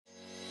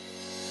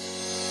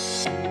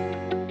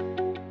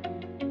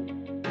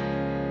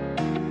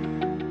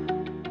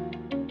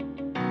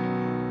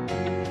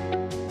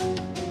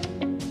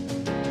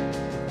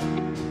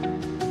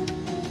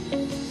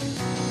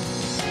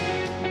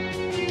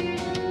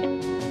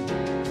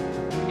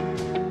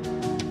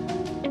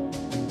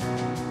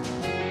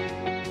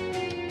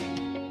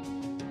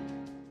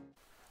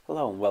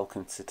and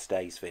welcome to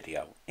today's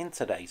video. In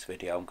today's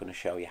video I'm going to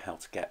show you how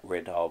to get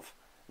rid of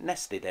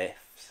nested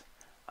ifs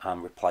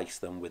and replace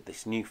them with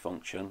this new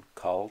function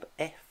called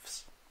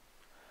ifs.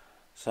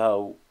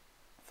 So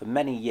for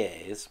many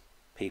years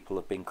people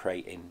have been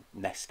creating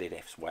nested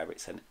ifs where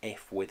it's an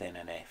if within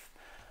an if,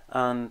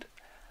 and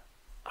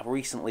I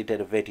recently did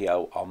a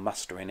video on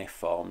mastering if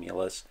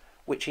formulas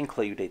which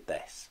included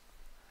this.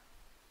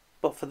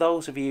 But for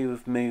those of you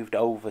who've moved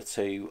over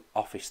to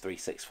Office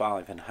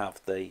 365 and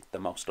have the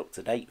most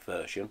up-to-date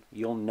version,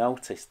 you'll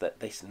notice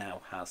that this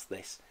now has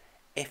this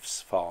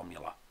ifs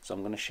formula. So I'm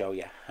going to show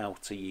you how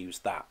to use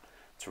that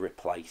to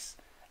replace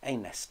a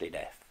nested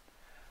if.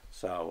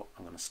 So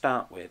I'm going to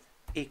start with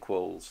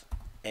equals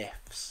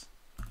ifs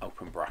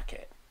open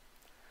bracket.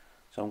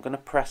 So I'm going to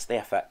press the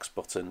FX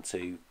button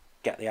to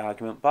get the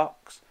argument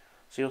box.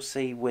 So you'll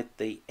see with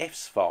the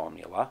ifs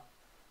formula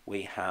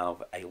we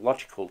have a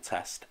logical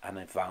test and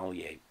a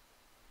value.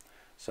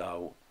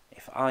 So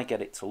if I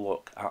get it to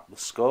look at the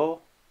score,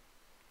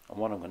 and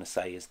what I'm going to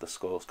say is the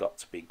score's got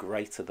to be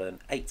greater than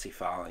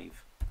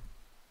 85,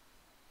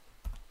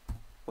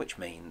 which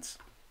means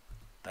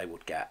they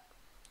would get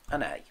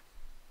an A.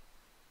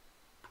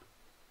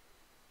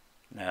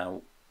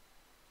 Now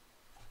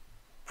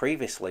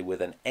previously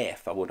with an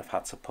if I would have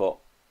had to put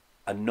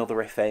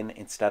another if in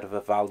instead of a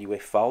value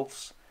if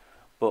false,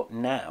 but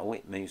now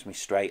it moves me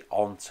straight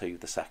on to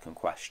the second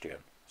question.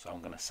 So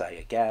I'm going to say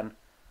again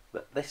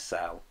that this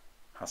cell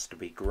has to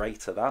be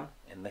greater than,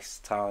 in this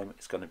time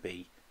it's going to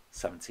be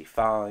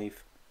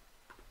 75,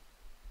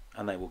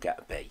 and they will get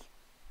a B.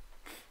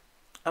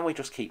 And we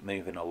just keep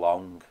moving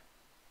along,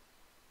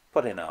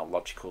 putting our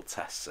logical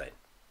tests in.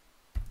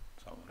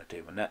 So I'm going to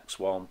do the next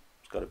one.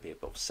 It's got to be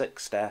above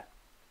 60.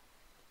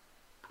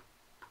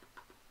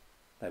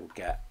 They will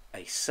get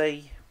a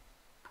C,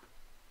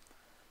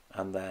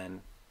 and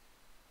then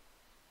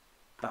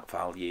that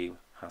value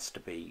has to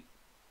be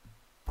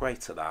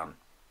greater than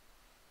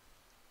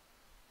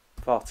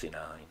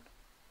 49,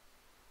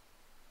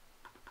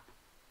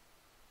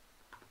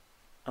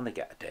 and they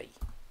get a D.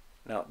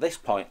 Now at this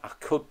point I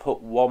could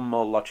put one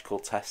more logical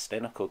test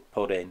in. I could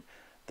put in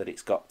that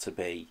it's got to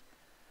be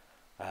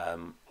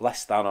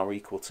less than or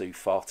equal to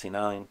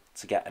 49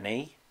 to get an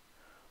E,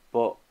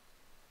 but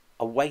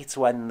a way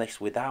to end this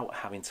without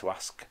having to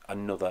ask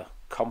another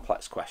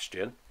complex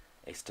question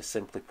is to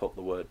simply put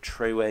the word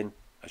true in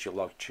as your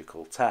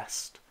logical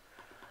test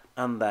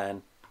and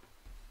then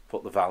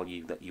put the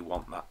value that you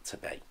want that to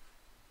be.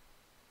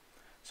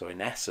 So in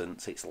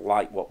essence it's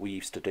like what we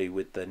used to do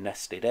with the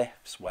nested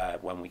ifs, where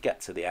when we get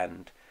to the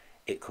end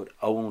it could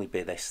only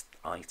be this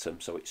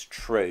item, so it's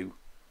true.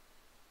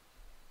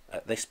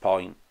 At this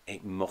point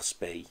it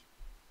must be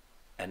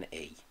an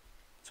E.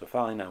 So if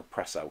I now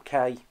press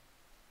OK,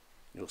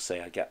 you'll see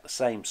I get the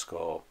same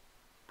score,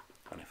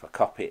 and if I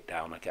copy it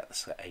down I get the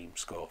same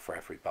score for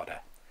everybody.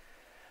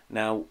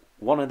 Now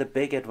one of the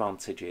big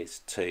advantages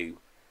to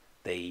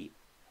the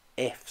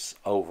ifs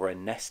over a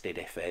nested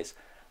if is,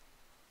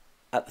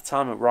 at the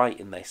time of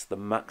writing this, the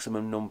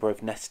maximum number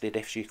of nested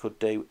ifs you could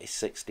do is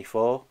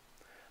 64,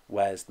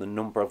 whereas the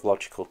number of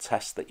logical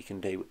tests that you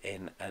can do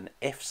in an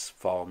ifs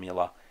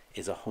formula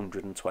is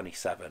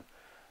 127.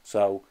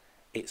 So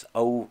it's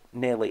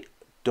nearly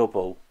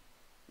double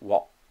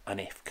what an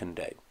if can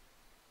do.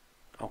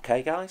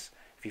 Okay guys,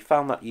 if you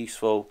found that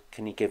useful,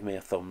 can you give me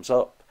a thumbs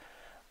up?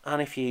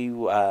 And if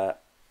you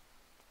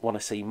want to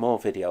see more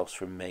videos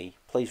from me,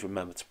 please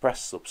remember to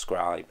press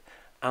subscribe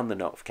and the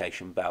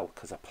notification bell,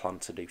 because I plan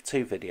to do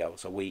 2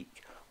 videos a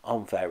week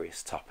on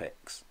various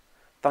topics.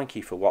 Thank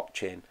you for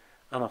watching,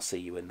 and I'll see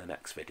you in the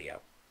next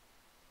video.